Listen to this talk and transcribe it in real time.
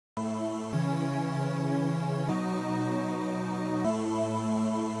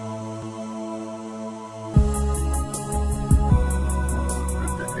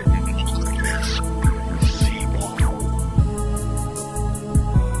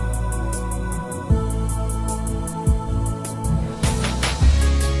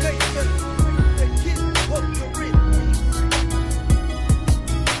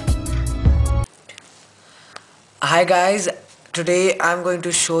Hi guys, today I'm going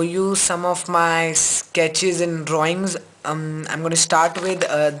to show you some of my sketches and drawings. I'm going to start with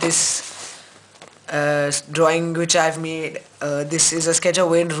this drawing which I've made. This is a sketch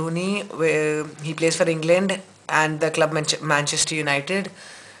of Wayne Rooney where he plays for England and the club Manchester United.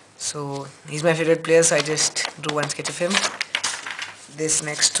 So he's my favorite player, so I just drew one sketch of him. This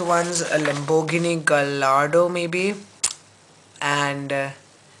next one's a Lamborghini Gallardo maybe, and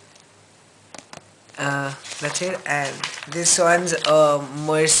that's it. And this one's a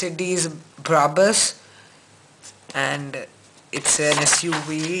Mercedes Brabus, and it's an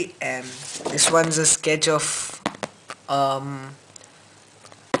SUV. And this one's a sketch of a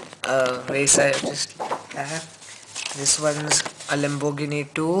racer. Just this one's a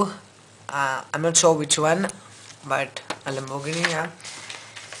Lamborghini too. I'm not sure which one, but a Lamborghini. Yeah.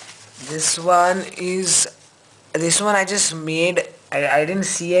 This one I just made. I didn't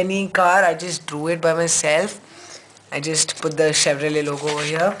see any car, I just drew it by myself. I just put the Chevrolet logo over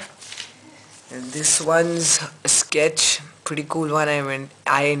here. And this one's a sketch, pretty cool one.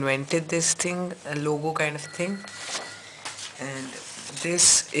 I invented this thing, a logo kind of thing. And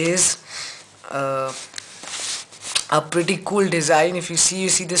this is a pretty cool design. If you see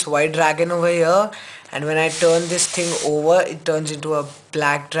this white dragon over here, and when I turn this thing over, it turns into a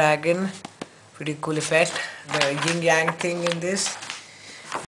black dragon. Pretty cool effect. The yin yang thing in this.